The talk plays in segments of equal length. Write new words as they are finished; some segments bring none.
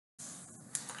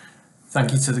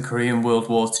Thank you to the Korean World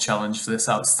Water Challenge for this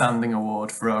outstanding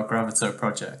award for our Gravito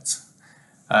project.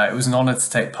 It was an honour to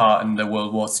take part in the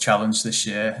World Water Challenge this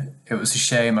year. It was a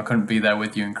shame I couldn't be there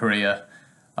with you in Korea,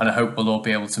 and I hope we'll all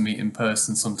be able to meet in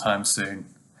person sometime soon.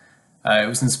 It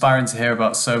was inspiring to hear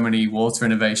about so many water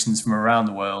innovations from around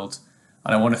the world,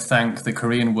 and I want to thank the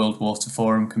Korean World Water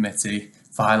Forum Committee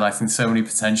for highlighting so many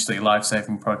potentially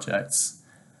life-saving projects.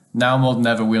 Now more than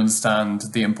ever we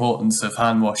understand the importance of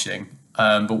hand washing,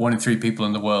 but 1 in 3 people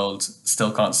in the world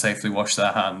still can't safely wash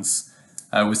their hands.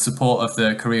 With support of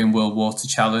the Korean World Water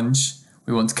Challenge,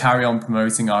 we want to carry on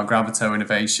promoting our Gravito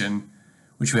innovation,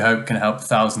 which we hope can help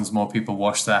thousands more people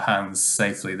wash their hands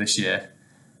safely this year.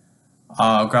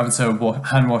 Our Gravito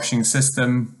hand washing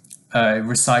system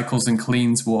recycles and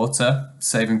cleans water,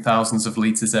 saving thousands of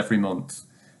litres every month.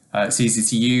 It's easy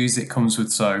to use, it comes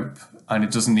with soap, and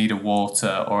it doesn't need a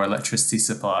water or electricity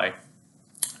supply.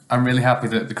 I'm really happy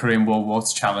that the Korean World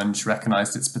Water Challenge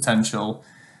recognised its potential,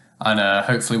 and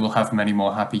hopefully we'll have many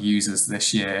more happy users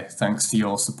this year thanks to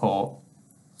your support.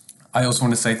 I also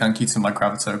want to say thank you to my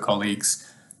Gravito colleagues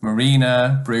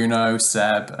Marina, Bruno,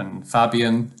 Seb and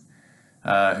Fabian, who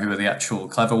are the actual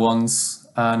clever ones,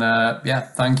 and yeah,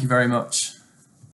 thank you very much.